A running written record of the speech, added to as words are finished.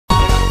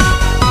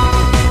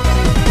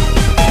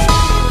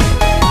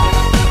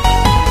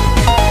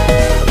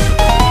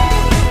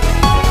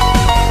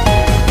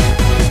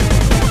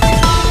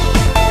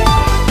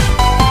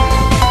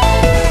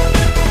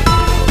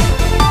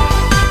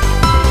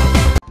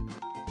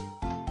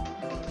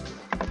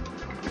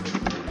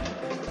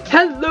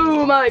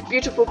Hello my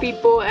beautiful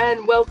people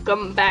and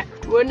welcome back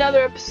to another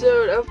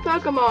episode of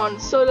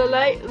Pokemon Solar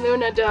Light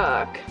Luna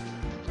Dark.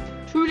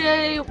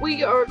 Today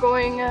we are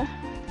going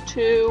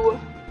to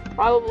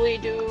probably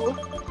do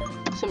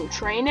some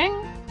training.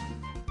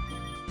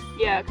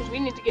 Yeah, because we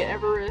need to get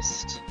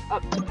Everest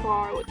up to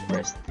par with the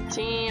rest of the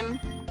team.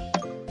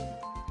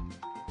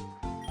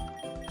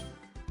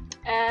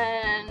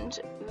 And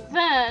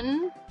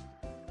then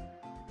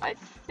I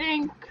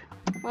think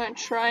I'm gonna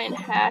try and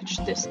hatch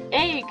this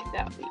egg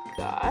that we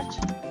got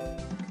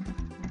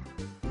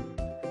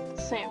at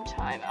the same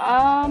time.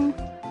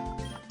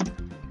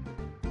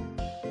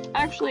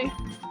 Actually,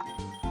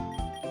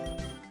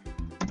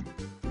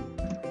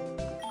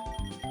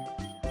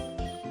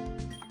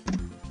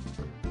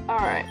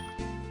 alright.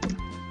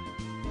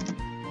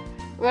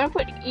 We're gonna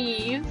put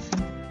Eve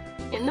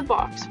in the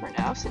box for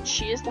now, since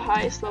she is the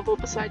highest level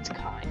besides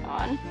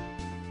Kion.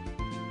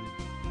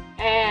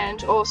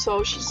 And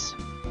also, she's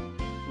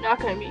not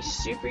gonna be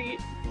super.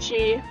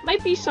 She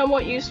might be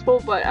somewhat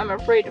useful, but I'm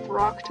afraid of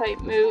rock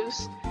type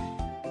moves,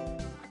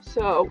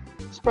 so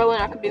it's probably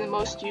not gonna be the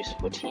most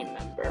useful team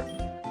member.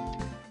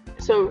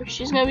 So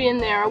she's gonna be in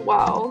there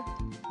while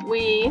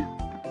we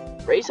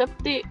raise up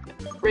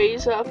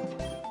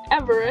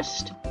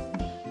Everest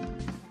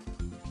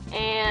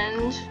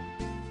and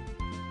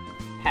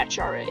hatch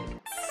our egg.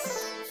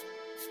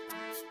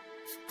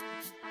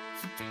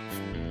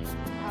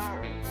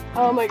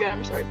 Oh my god,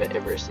 I'm sorry, but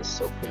Everest is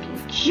so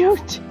freaking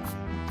cute.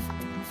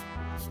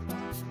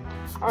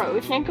 Alright,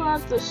 we can't go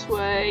out this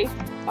way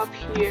up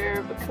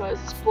here because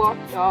it's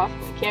blocked off.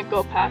 We can't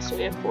go past it.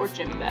 We have 4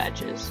 gym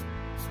badges.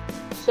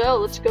 So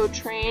let's go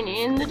train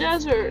in the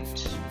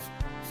desert.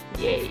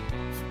 Yay.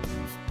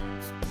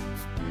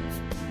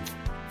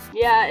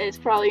 Yeah, it's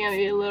probably gonna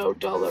be a little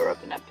duller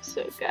of an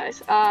episode,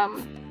 guys. I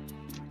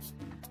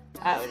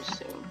would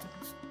assume.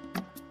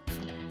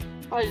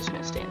 Probably just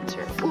gonna stay in this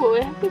area. Ooh,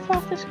 have we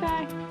fought this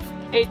guy?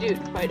 Hey dude,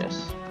 fight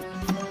us.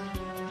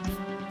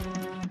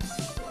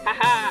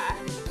 Haha!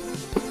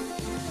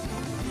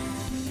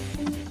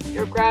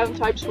 Your ground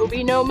types will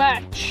be no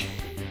match.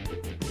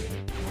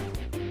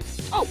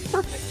 Oh,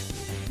 perfect.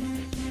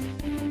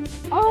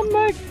 Oh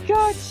my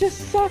god, she's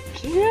so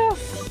cute!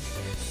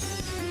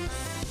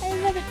 I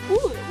love it.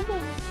 Ooh,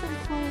 that's pretty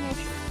cool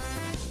animation.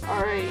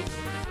 Alright.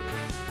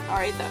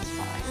 Alright, that's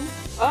fine.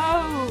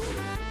 Oh!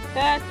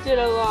 That did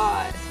a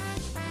lot.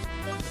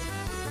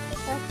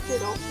 That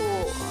did a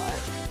whole lot.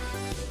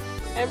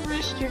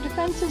 Everest, your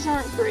defenses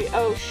aren't great.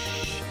 Oh,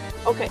 shh.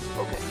 Okay,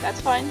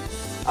 that's fine.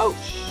 Oh,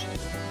 shh.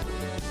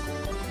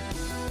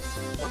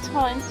 That's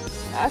fine.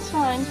 That's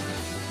fine.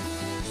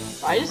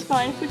 Fight is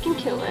fine if we can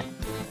kill it.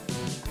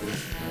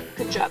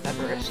 Good job,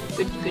 Everest.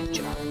 Good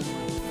job.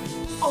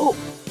 Oh,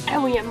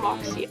 and we have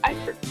Moxie. I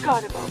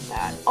forgot about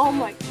that. Oh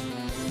my.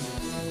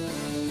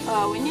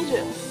 We need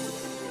to.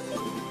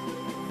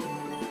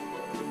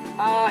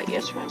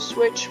 Yes, we're gonna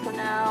switch for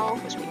now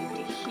because we need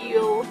to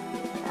heal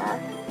our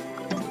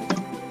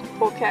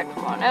Polecat.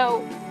 Come on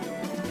out.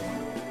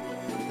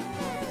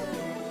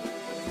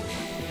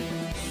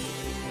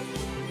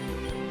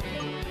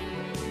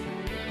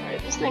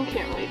 Alright, this thing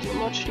can't really do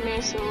much to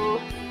me, so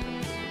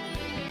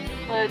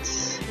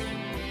let's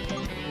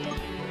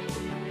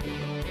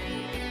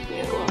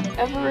heal up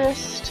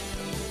Everest.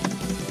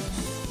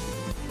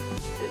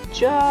 Good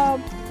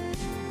job.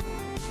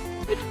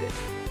 Good.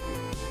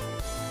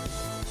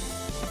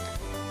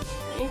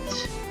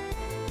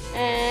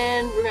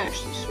 And we're gonna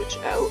actually switch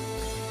out.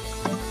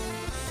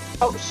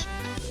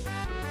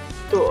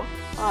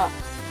 Oh,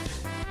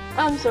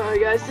 I'm sorry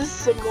guys,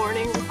 this is a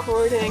morning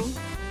recording.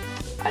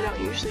 I don't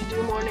usually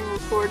do morning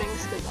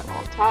recordings because I'm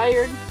all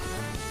tired.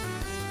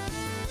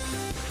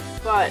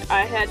 But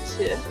I had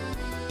to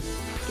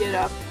get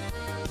up.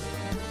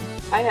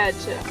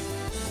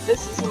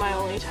 This is my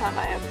only time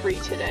I have free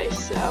today,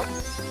 so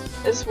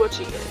this is what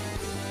you get.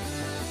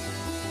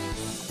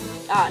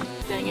 Ah,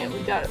 dang it, we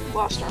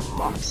lost our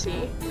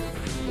Moxie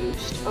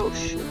boost. Oh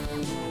shoot.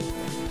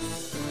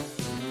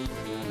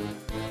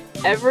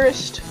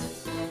 Everest?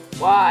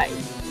 Why?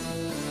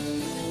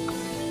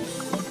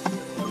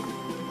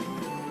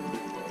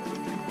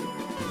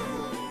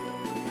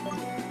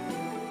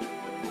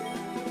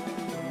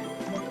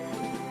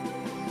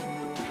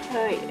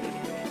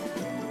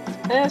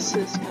 This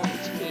is going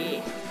to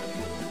be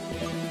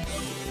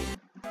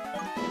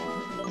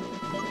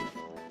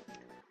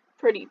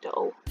pretty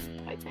dull,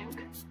 I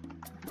think.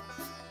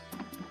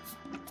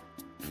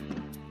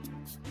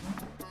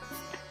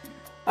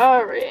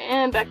 Alright,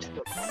 and back to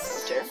the Pokemon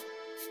Center.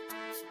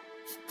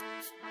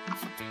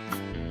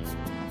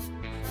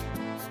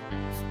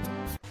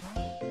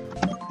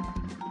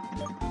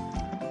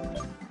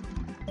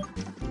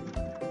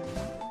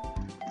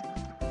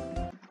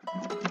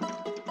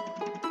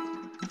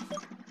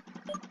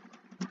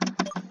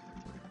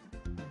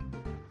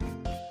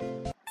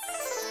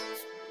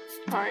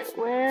 Alright,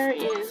 where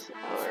is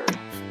our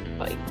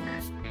bike?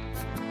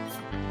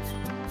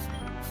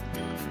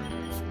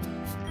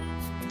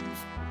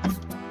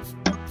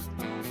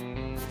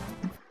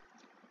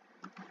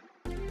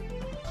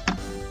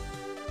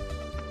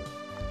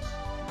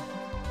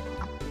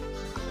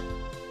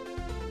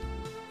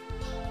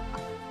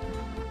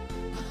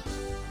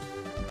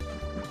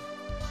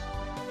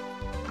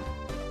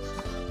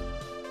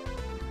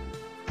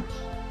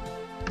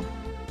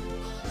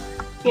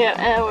 Yeah,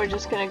 and we're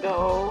just gonna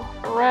go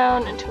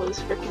around until this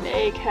freaking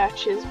egg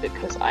hatches,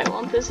 because I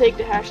want this egg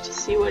to hatch to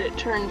see what it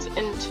turns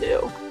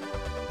into.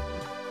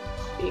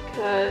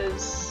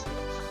 Because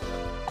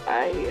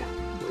I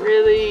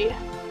really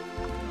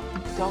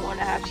don't want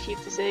to have to keep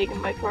this egg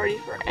in my party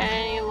for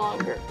any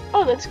longer.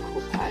 Oh, that's a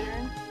cool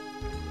pattern.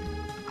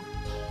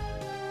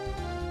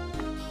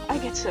 I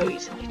get so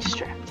easily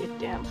distracted,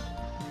 damn.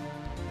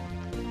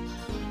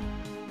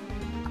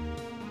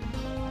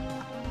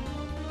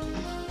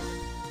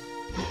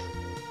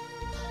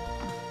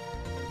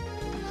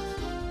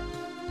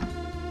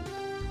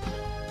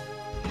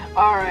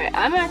 Alright,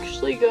 I'm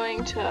actually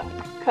going to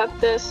cut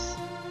this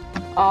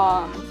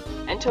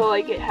until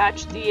like it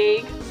hatched the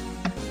egg.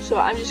 So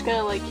I'm just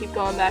gonna like keep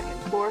going back and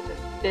forth, and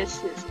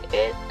this is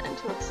it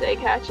until this egg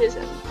hatches,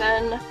 and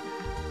then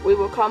we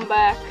will come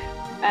back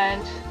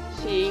and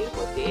see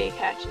what the egg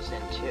hatches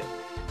into.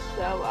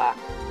 So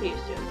see you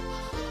soon.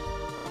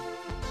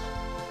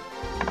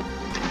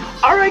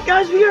 Alright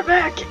guys, we are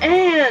back,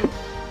 and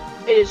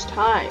it is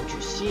time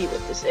to see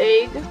what this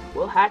egg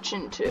will hatch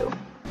into.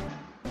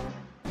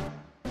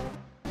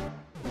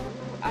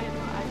 I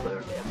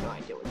literally have no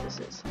idea what this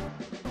is.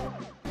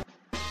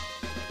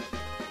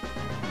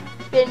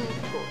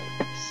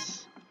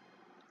 Finflakes.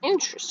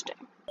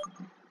 Interesting.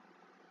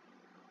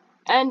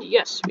 And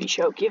yes, we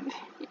shall give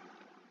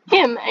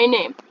him a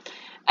name.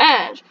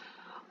 And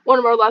one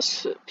of our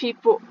last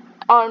people,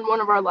 on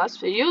one of our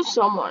last videos,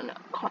 someone,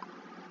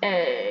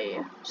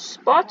 a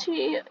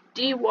Spotty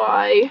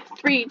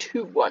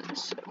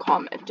DY321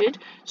 commented,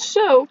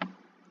 so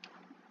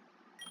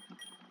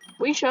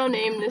we shall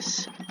name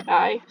this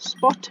guy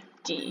Spot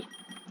D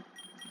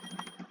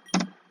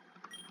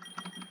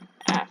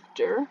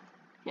after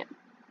him.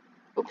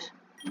 Oops.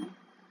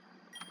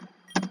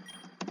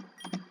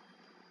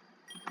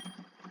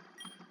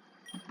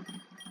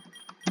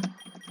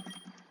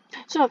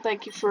 So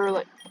thank you for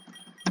like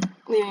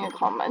leaving a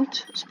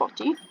comment,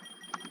 Spotty.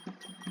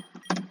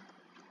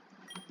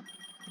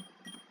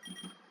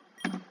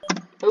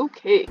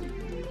 Okay.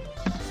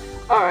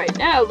 Alright,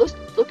 now let's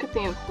look at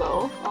the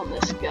info on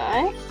this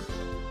guy.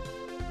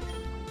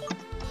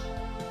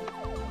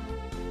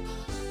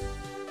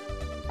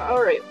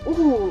 Alright,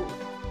 ooh,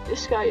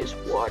 this guy is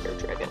Water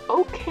Dragon.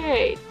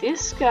 Okay,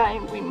 this guy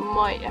we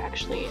might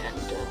actually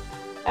end up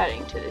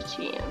adding to the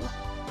team.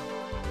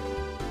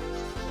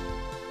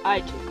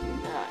 I do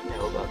not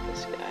know about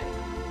this guy.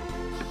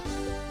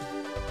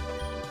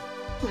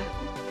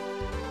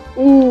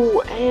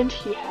 Ooh, and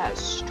he has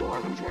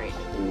Storm Drain.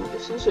 Ooh,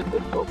 this is a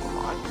good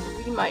Pokemon.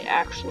 We might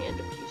actually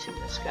end up using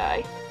this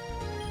guy.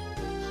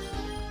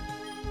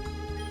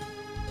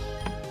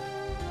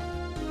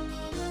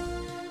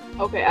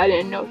 Okay, I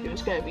didn't know he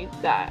was gonna be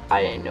that.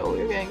 I didn't know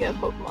we were gonna get a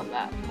Pokemon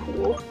that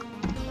cool.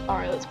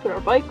 Alright, let's put our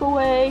bike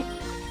away.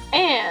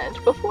 And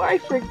before I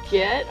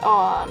forget,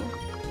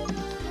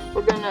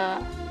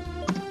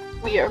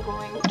 we are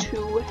going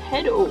to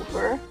head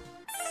over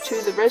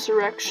to the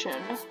resurrection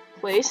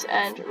place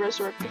and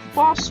resurrect the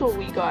fossil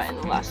we got in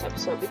the last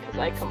episode, because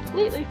I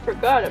completely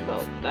forgot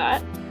about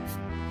that.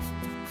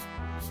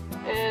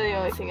 And the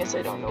only thing is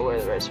I don't know where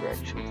the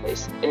resurrection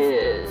place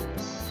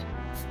is.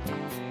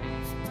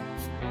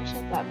 There's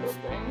not that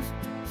building.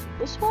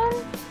 This one?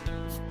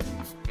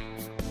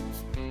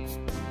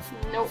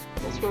 Nope,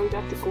 that's where we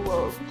got the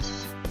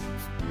gloves.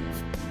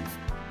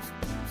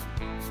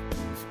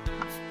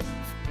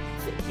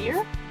 Is it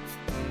here?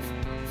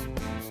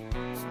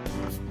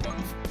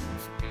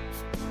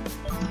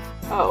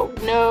 Oh,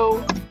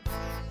 no.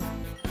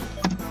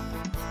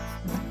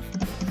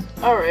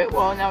 Alright,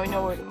 well now we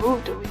know where the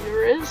move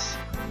deleter is.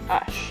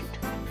 Ah, shoot.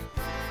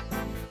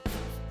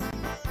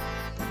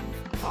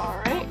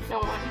 Alright, no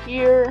one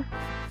here.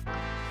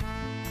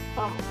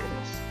 Oh my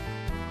goodness.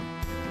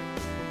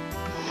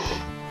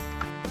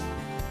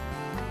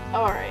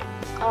 Alright,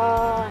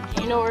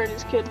 do you know where it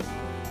is, kid?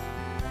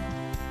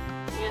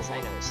 Yes,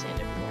 I know it's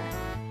sand everywhere.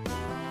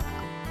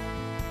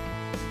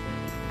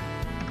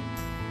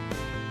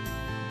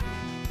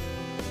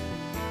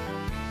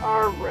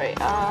 Alright,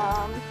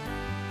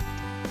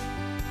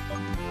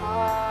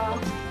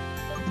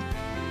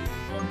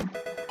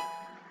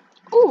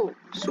 ooh,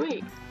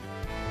 sweet.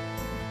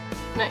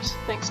 Nice,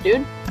 thanks,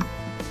 dude.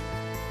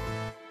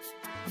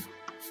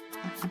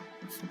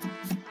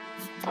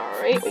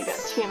 Alright, we got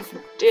TM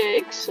for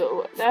dig,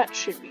 so that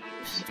should be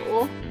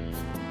useful.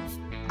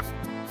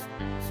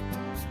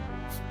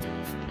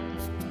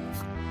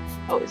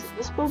 Oh, is it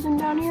this building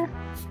down here?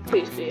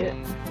 Please be it.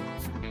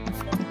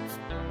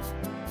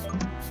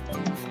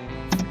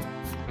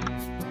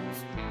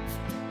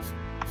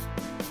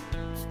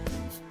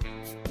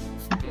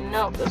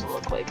 Nope, doesn't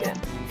look like it.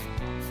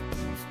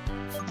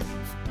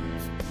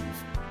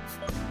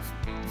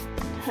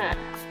 Huh.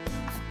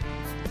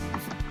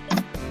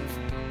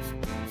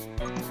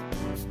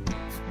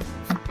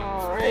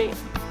 Alright,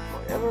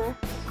 whatever.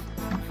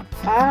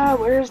 Ah,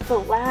 where's the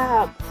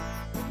lab?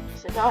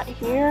 Is it not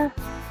here?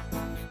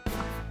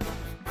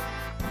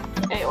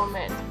 Hey, old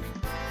man.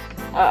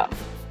 Oh.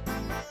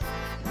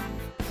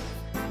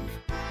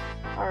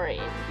 Alright,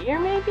 in here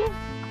maybe?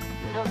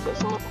 No, it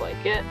doesn't look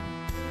like it.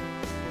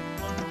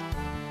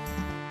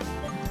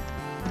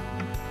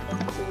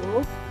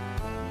 Cool.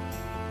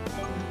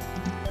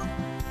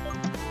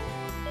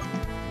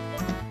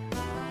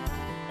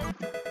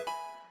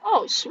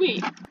 Oh,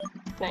 sweet.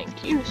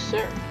 Thank you,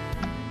 sir.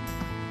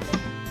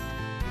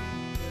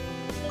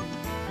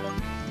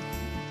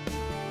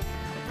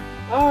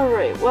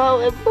 Alright,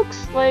 well, it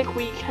looks like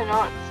we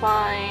cannot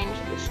find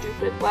the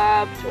stupid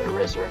lab to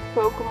resurrect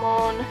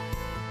Pokemon.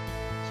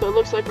 So it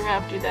looks like we're gonna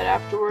have to do that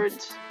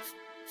afterwards.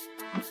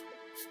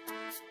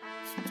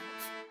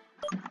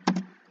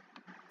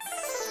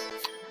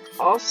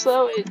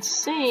 Also, it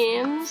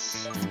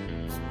seems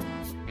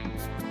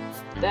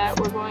that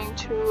we're going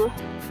to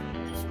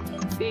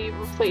be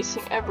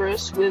replacing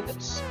Everest with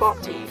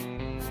Spotty.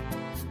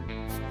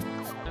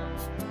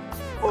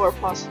 Or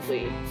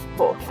possibly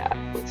Polecat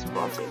with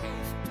Spotty.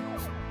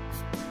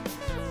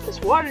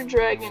 Because Water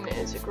Dragon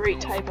is a great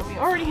type, and we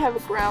already have a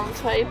ground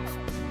type,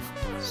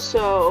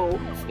 so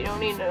we don't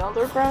need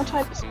another ground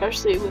type,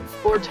 especially with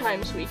 4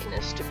 times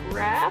weakness to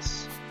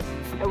grass,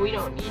 and we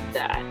don't need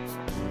that,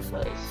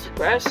 because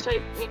grass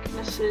type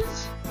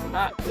weaknesses are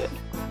not good,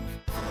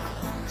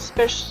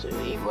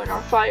 especially when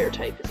our fire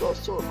type is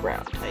also a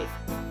ground type.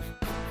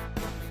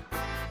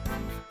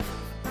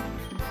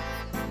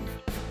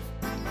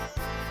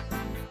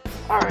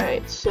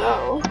 Alright,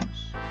 so,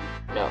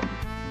 no.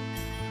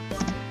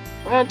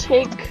 We're gonna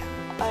take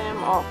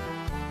Item off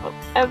of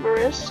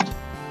Everest,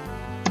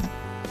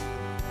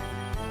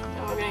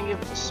 and we're gonna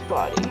give it to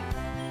Spotty.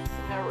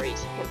 I'm gonna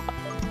raise him up.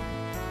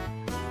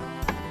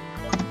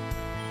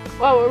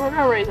 Well, we're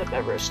gonna raise up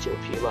Everest to a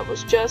few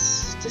levels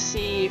just to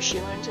see if she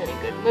learns any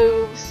good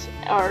moves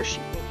or she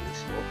can be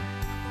useful.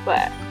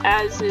 But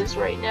as is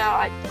right now,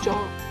 I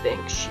don't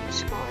think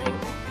she's going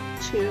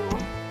to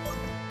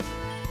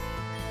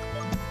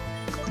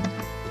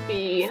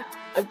be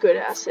a good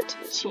asset to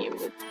the team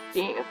with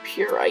being a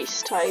pure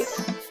ice type.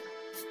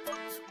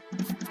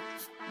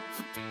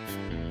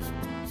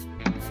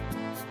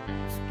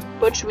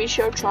 But we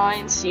shall try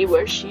and see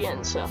where she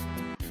ends up.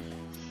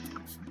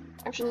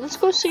 Actually, let's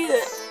go see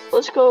that.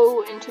 Let's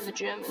go into the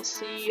gym and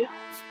see.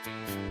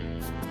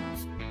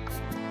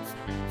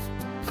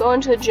 Go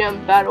into the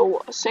gym,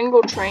 battle a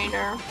single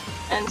trainer,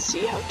 and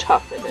see how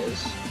tough it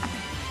is.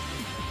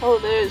 Oh,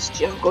 there's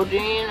Jim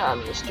Godin,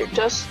 Mr.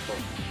 Dustin.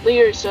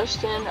 Leader's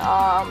Dustin,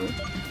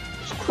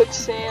 there's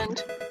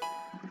Quicksand.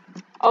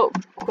 Oh,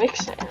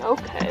 Quicksand,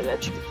 okay,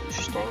 that should be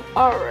interesting.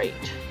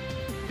 Alright.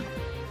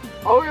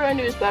 All we're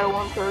gonna do is battle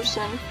one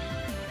person,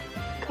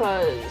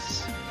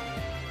 because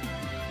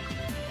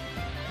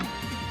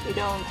we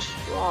don't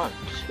want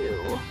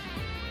to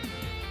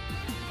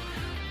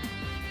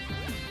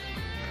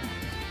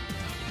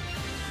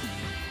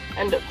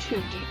end up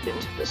too deep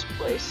into this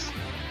place.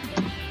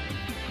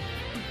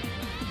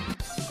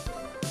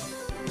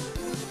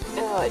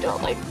 Oh, I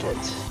don't like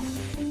that.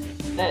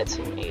 That's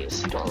an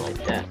ace. Don't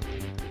like that.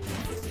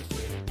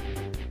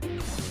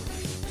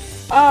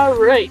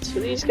 Alright, so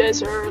these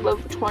guys are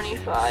level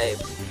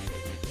 25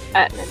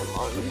 at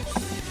minimum,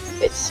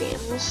 it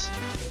seems.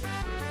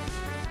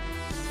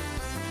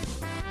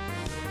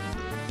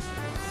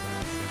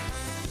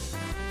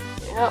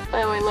 Yep,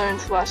 and we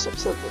learned last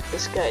episode that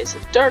this guy is a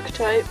dark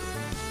type.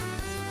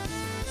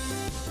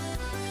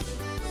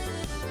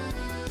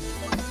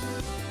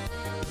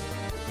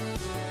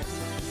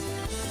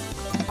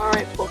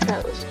 Alright,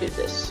 Polecat, let's do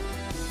this.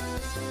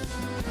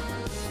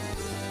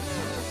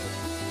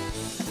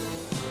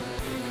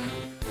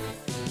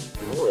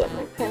 Ooh, that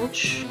might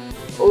pinch.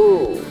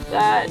 Ooh,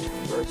 that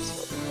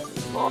hurts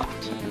a lot.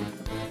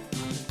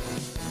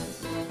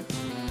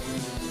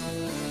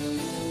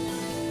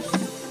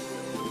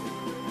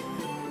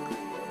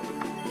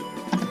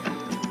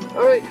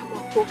 Alright, come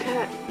on,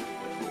 Polecat.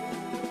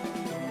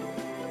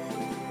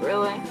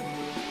 Really?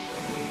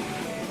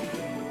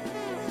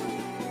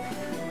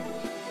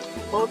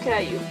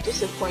 Okay, you've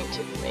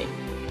disappointed me.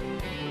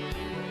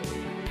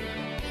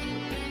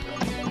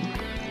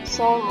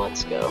 So,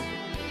 let's go.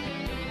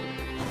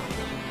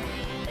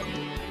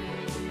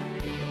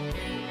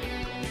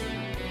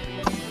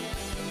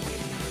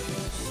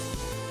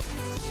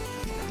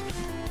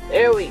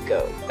 There we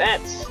go.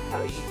 That's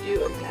how you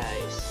do it,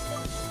 guys.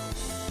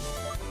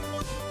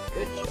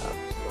 Good job.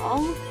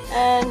 Wrong?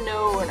 And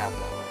no, we're not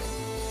going.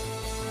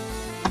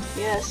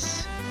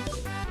 Yes.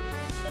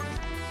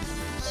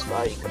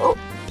 Spotty, go.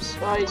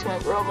 Spotty's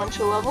gonna grow a bunch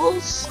of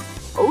levels.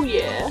 Oh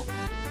yeah.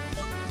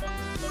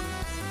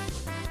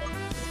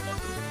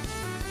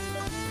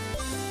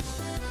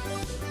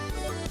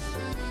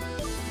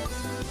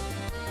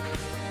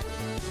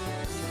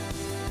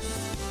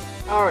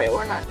 Alright,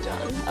 we're not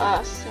done.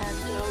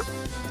 Sando.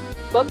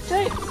 Bug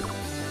type?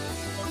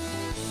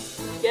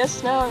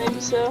 Yes, no, maybe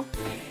so.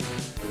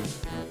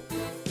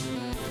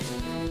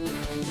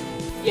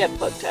 Yep,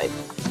 bug type.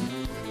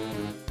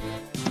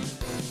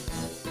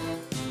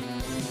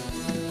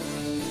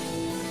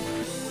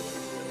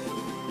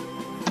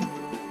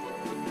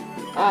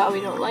 We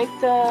don't like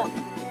that.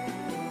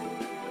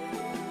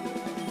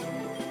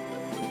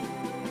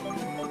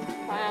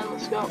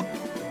 let's go.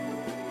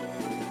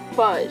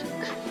 But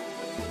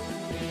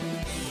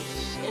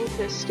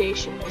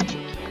infestation means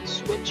you can't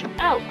switch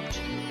out.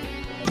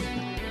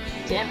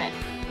 Damn it.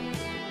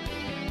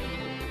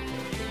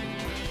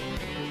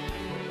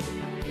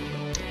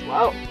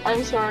 Well,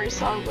 I'm sorry,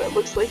 Song, but it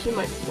looks like you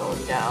might be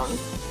going down.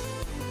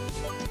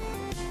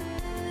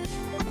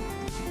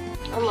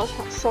 Unless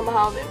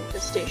somehow the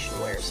infestation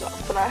wears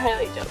off, but I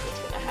highly doubt it's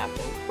gonna happen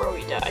before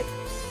we die.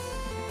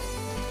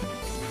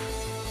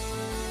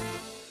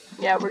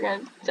 Yeah, we're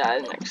gonna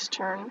die the next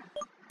turn,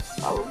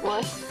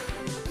 probably.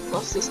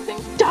 Unless this thing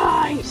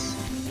dies!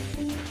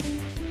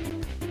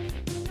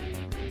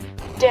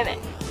 Damn it!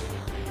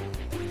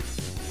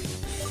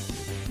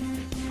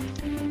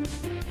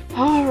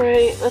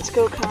 Alright, let's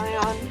go,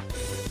 Kion.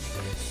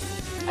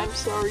 I'm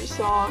sorry,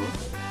 Song.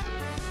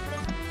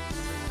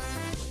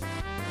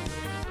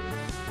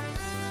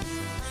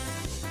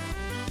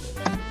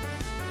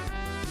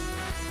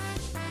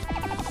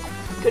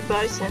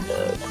 Goodbye,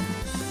 Sendo.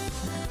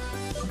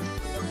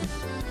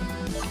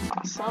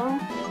 Awesome.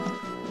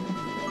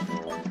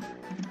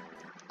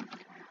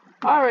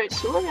 Alright,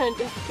 so we're gonna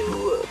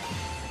do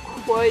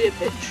quite a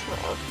bit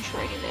of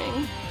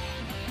training.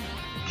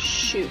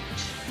 Shoot.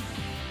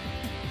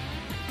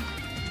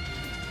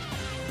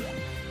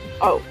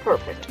 Oh,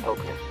 perfect.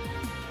 Okay.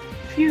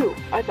 Phew.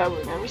 I thought we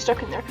were gonna be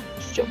stuck in there.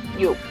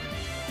 You.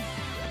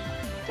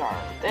 Darn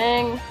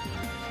thing.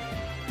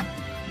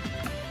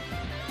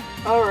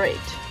 Alright.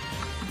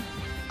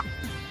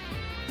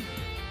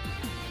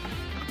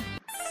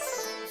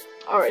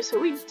 Alright, so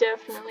we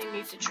definitely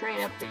need to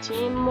train up the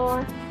team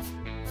more.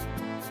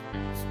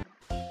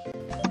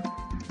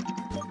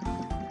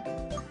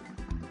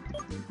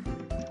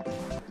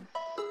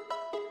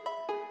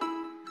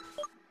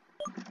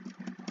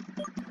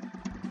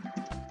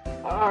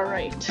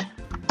 Alright.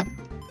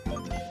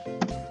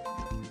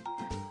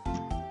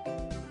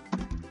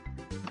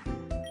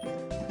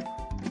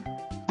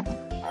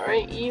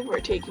 Alright, Eve, we're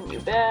taking you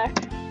back.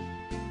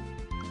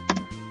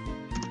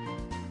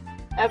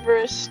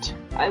 Everest,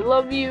 I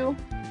love you.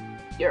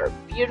 You're a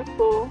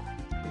beautiful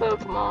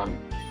Pokemon.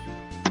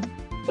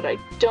 But I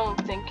don't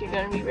think you're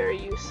going to be very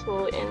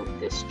useful in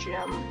this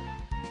gym.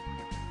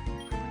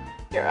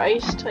 Your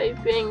ice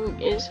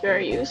typing is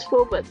very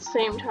useful, but at the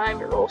same time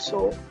you're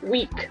also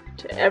weak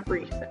to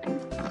everything.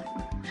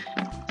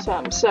 So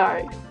I'm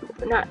sorry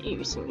for not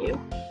using you.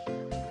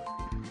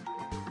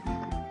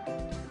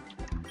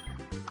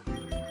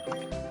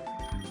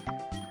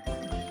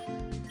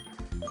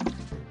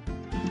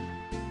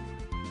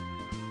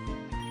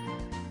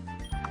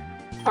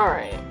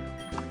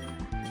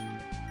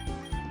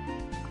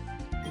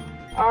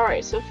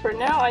 Alright, so for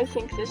now I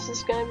think this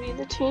is gonna be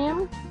the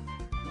team.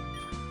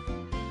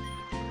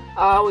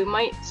 We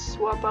might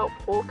swap out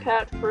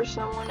Polecat for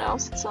someone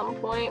else at some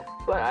point,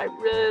 but I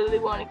really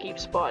want to keep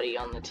Spotty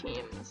on the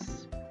team,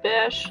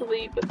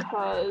 especially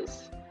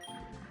because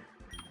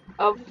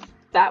of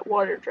that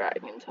water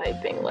dragon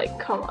typing. Like,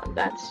 come on,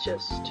 that's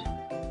just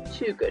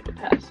too good to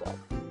pass up.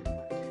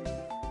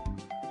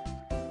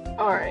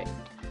 Alright,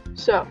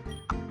 so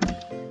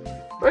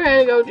we're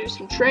gonna go do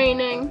some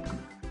training.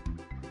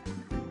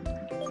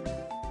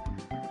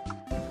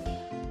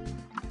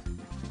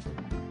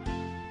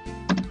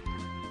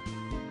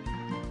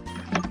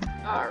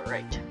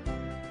 Alright.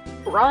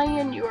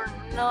 Brian, you are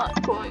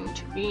not going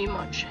to be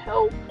much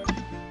help. So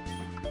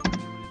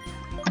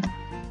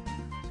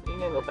you're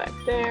gonna go back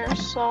there.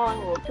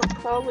 Song, we're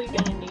probably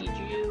gonna need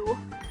you.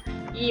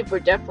 Eve, we're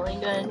definitely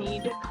gonna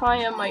need.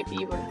 Kaya might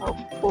be able to help.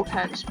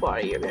 Polecat and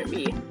Spotty are gonna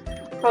be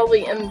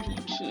probably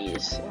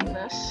MVPs in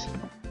this.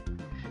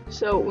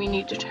 So we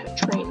need to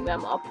train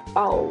them up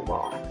a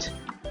lot.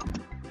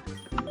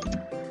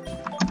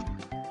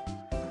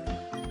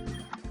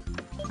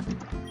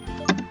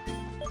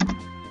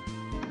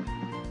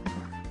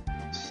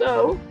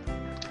 So,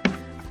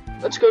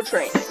 let's go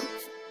training.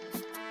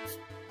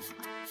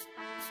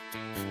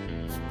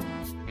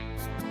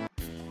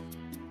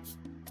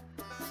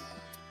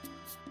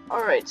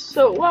 Alright,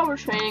 so while we're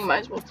training, might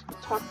as well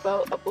talk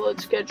about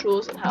upload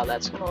schedules and how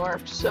that's gonna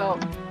work. So,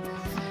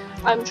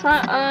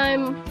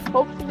 I'm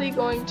hopefully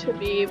going to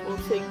be able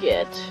to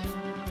get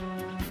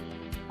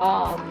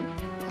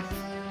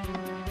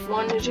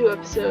 1 to 2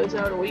 episodes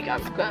out a week.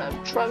 I'm gonna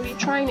be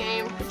trying to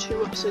aim for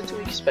 2 episodes a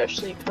week,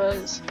 especially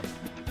because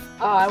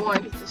I want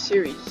to get the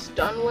series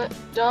done,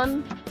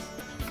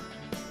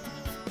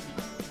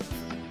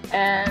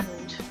 and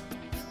it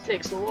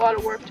takes a lot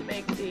of work to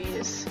make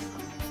these.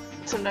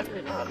 Sometimes I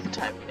don't have the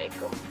time to make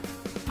them.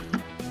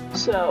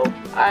 So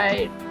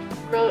I'm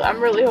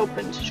really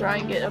hoping to try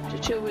and get up to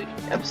 2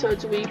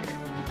 episodes a week.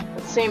 At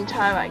the same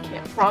time, I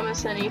can't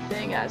promise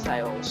anything, as I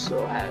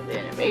also have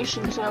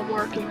animations I'm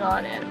working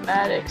on,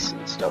 animatics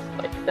and stuff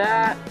like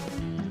that.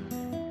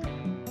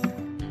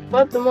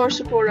 But the more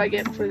support I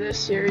get for this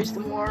series, the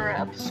more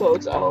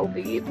episodes I'll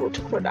be able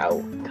to put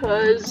out,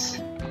 because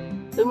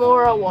the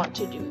more I want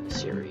to do the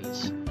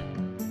series.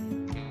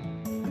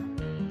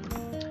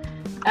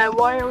 And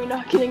why are we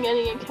not getting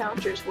any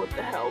encounters? What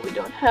the hell? We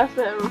don't have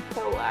that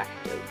repel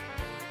active.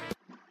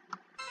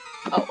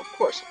 Oh, of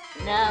course.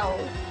 Now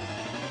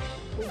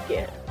we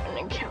get an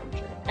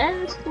encounter.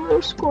 And it's the little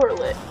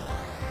Scorlet.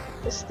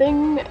 This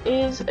thing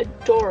is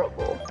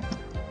adorable,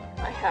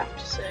 I have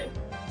to say.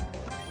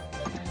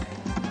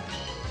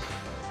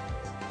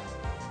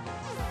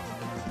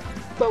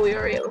 But we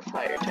already have a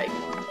fire type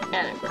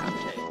and a ground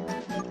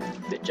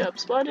type. Good job,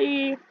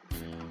 Spotty.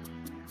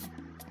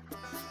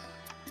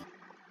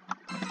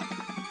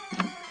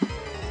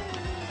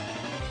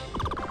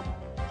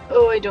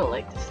 Oh, I don't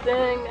like this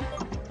thing.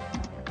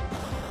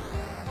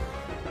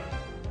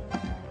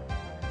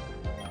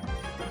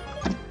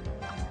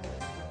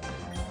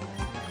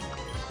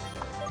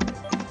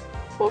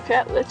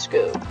 Cat, let's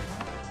go.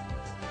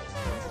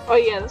 Oh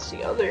yeah, that's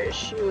the other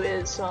issue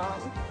is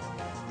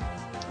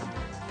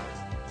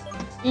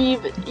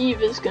Eve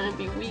is gonna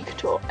be weak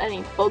to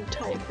any bug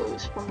type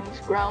moves from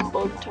these ground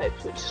bug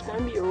types, which is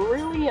gonna be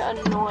really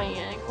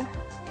annoying.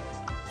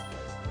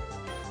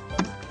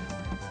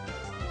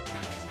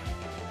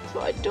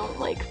 So I don't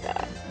like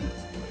that.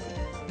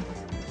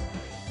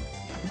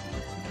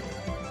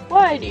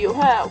 Why do you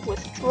have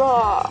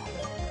withdraw?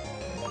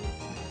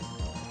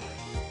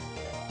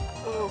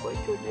 Oh my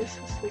goodness,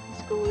 this thing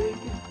is going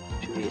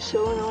to be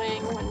so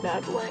annoying when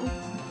battling.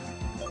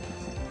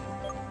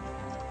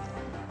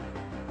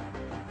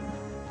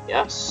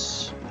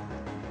 Yes.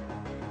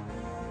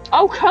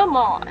 Oh, come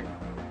on!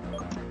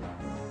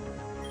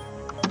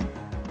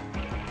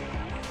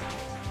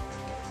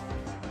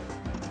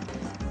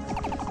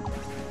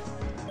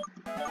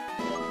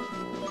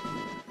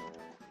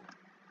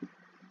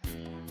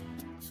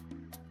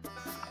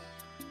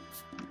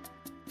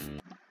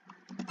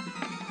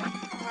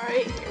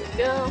 Alright, here we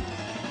go.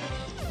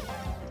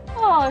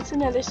 Oh, it's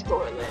another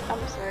Scorlet.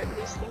 I'm sorry, but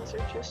these things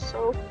are just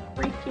so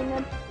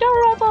freaking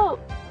adorable!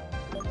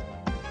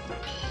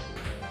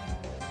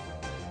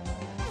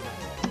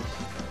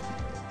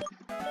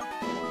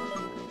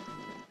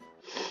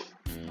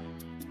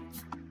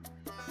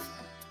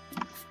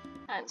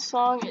 And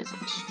song is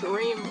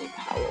extremely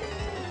powerful.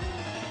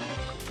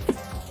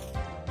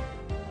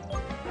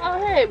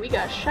 Oh hey, we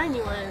got a shiny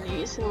one of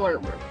these in one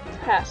of our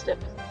past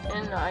episodes.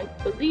 And I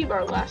believe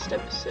our last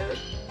episode.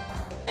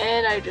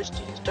 And I just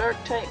used dark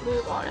type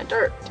move on a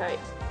dark type.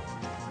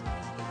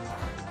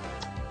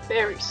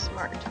 Very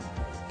smart.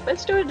 But it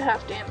still did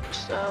half damage,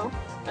 so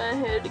I'm gonna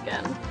hit it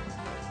again.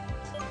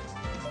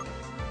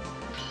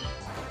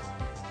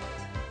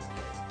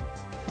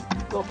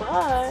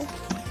 Bye-bye.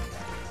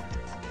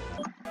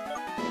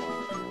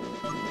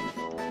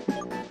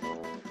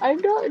 I'm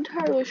not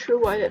entirely sure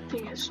why that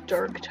thing is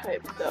dark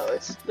type though.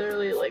 It's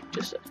literally like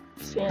just a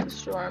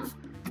sandstorm.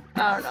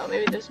 I don't know,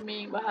 maybe there's a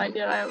meaning behind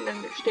it, I don't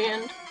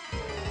understand.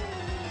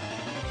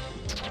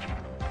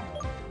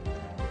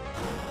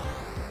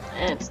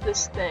 And it's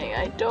this thing.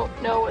 I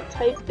don't know what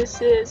type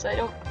this is. I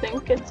don't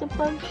think it's a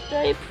bug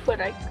type, but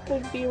I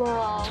could be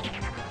wrong.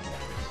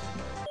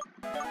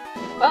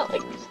 Well,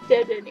 it's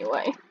dead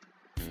anyway.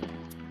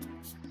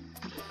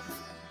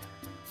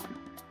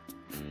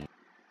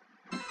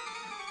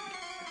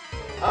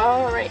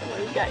 Alright, what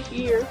do we got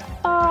here?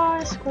 Ah,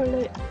 oh,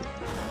 Scarlet.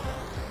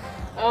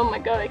 Oh my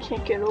god, I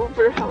can't get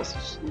over how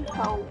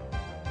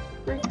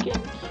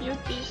freaking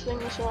cute these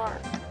things are.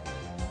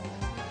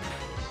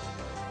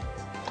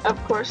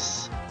 Of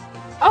course.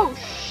 Oh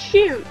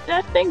shoot,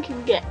 that thing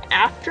can get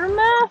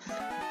aftermath?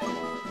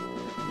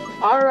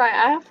 Alright,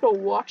 I have to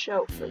watch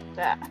out for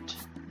that.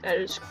 That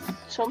is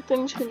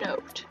something to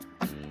note.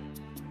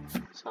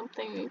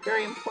 Something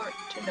very important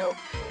to note.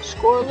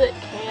 Scorlet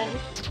can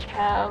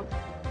have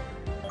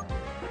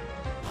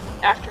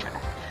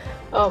aftermath.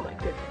 Oh my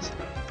goodness.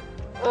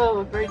 Oh,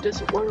 my brain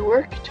doesn't want to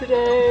work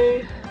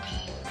today.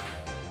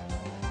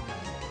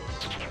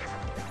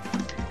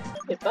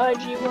 Goodbye,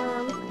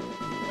 G-Worm.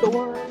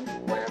 Go-Worm,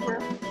 whatever.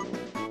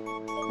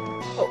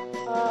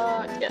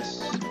 Oh,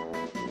 yes.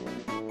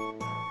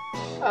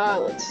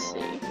 Let's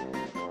see.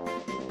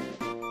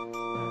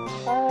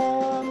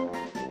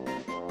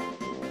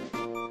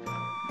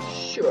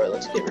 Sure,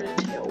 let's get rid of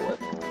Tail Whip.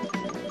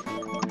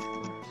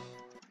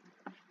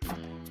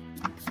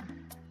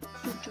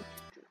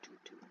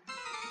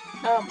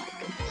 Oh my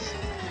goodness.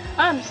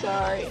 I'm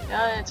sorry,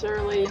 it's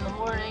early in the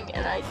morning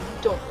and I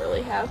don't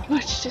really have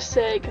much to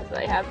say because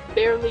I have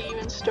barely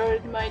even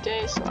started my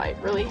day, so I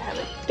really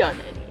haven't done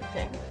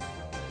anything.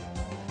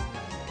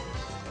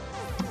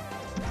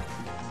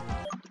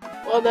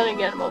 Well then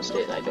again, most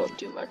days I don't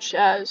do much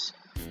as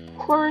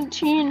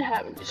quarantine,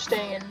 having to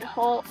stay in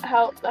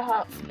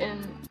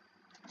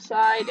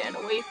inside and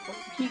away from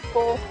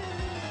people.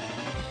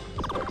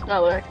 So it's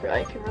not like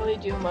I can really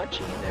do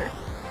much either.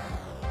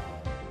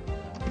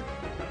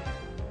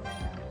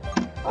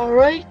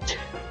 Alright.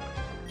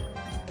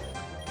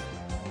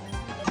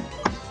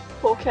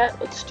 Polecat,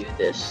 let's do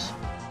this.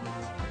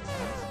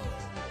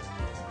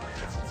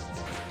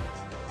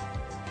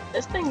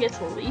 This thing gets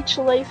a leech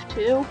life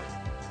too?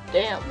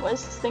 Damn, what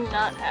does this thing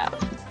not have?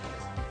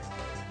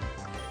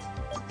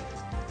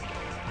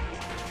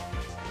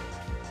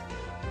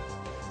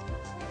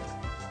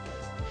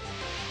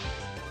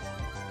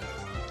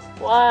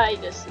 Why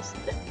does this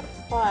thing,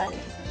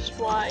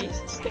 why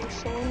is this thing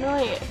so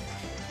annoying?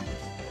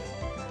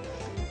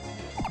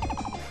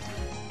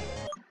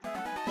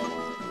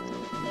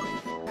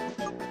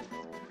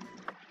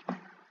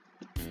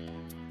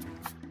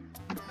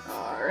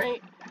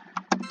 Alright.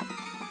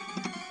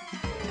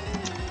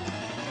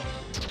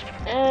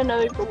 And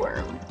another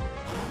worm.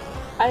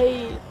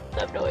 I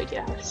have no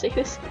idea how to say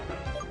this.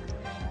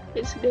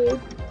 His name.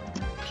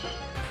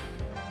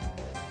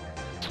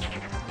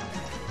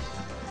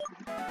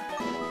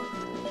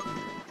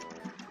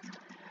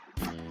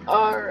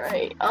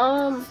 Alright,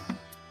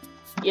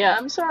 yeah,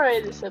 I'm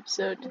sorry this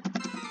episode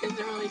isn't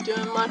really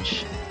doing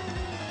much,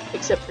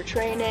 except for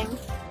training,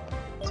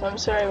 so I'm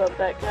sorry about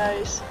that,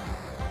 guys.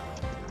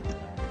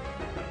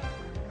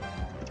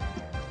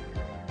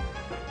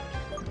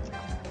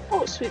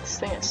 Oh, sweet, this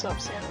thing has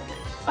soft sand on it.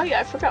 Oh yeah,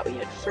 I forgot we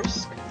had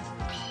Frisk.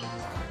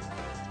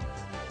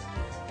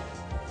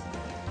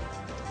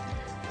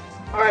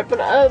 Alright, but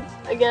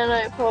again,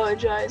 I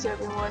apologize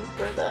everyone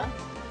for the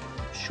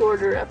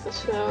shorter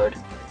episode.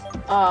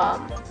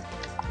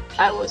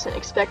 I wasn't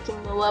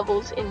expecting the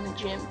levels in the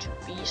gym to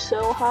be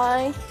so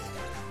high,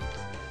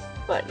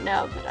 but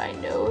now that I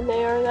know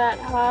they are that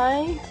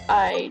high,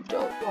 I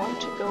don't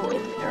want to go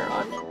in there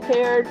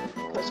unprepared,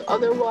 because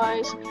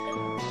otherwise,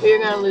 we are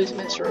going to lose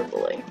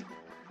miserably.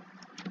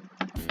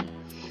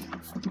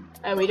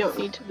 And we don't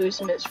need to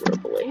lose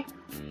miserably.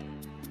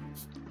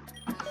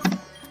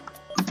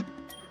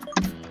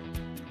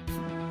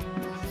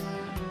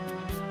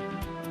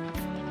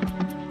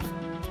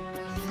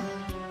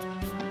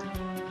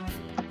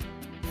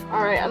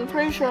 Alright, I'm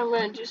pretty sure I'm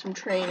going to do some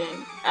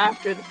training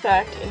after the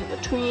fact. In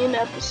between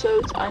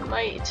episodes, I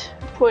might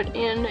put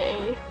in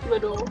a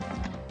little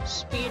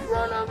speed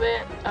run of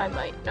it. I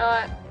might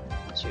not.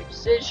 It's your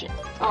decision.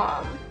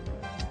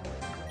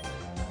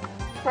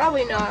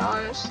 Probably not,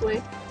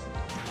 honestly.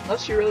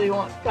 Unless you really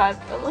want,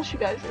 unless you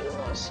guys really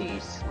want to see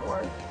some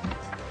more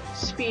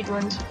speed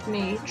runs of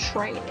me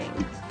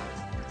training.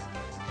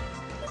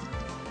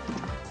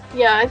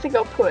 Yeah, I think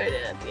I'll put it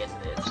in at the end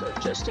of the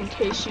episode, just in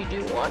case you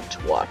do want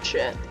to watch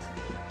it.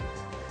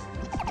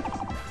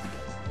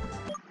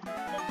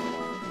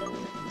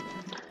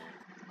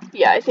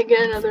 Yeah, I think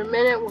in another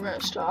minute we're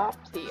gonna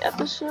stop the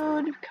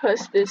episode,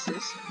 because this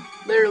is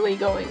literally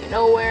going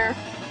nowhere.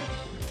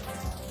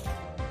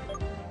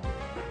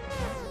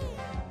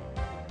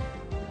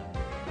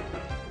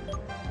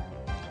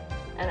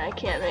 And I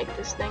can't make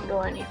this thing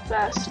go any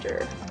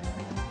faster,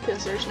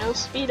 because there's no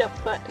speed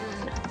up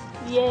button.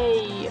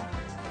 Yay!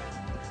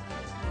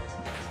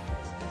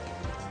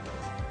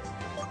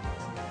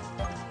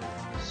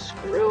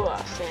 Screw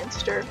off,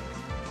 Sandster.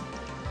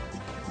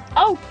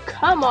 Oh,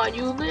 come on,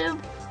 you live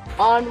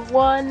on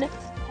 1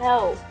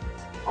 health.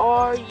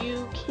 Are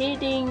you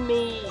kidding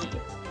me?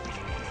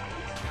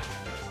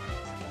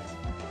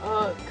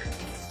 Ugh.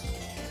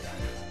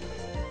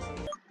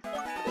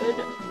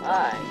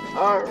 Goodbye.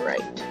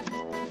 Alright.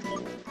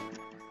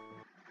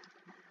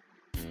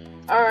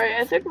 Alright,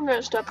 I think we're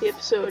gonna stop the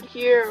episode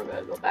here. We're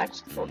gonna go back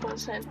to the Pokemon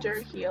Center,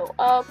 heal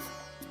up,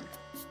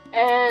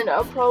 and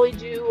I'll probably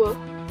do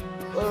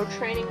a little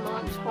training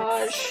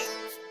montage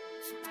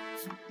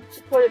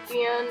to put at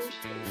the end of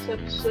this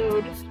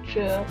episode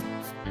to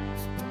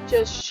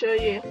just show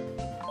you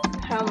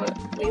how much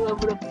we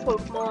leveled up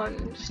Pokemon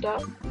and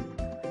stuff.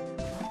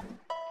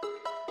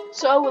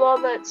 So with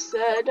all that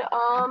said,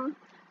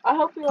 I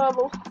hope you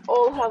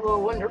all have a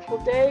wonderful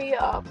day.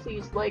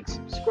 Please like,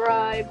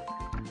 subscribe,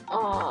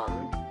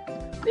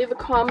 leave a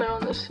comment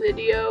on this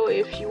video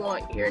if you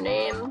want your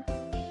name,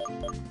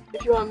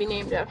 if you want to be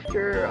named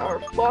after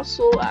our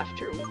fossil,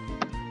 after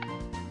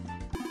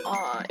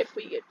if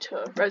we get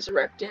to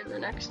resurrect in the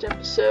next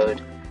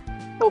episode,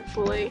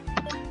 hopefully.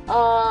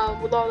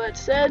 With all that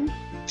said,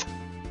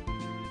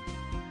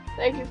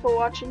 thank you for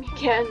watching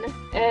again,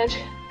 and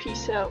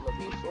peace out, my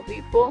beautiful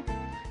people,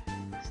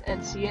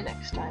 and see you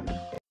next time.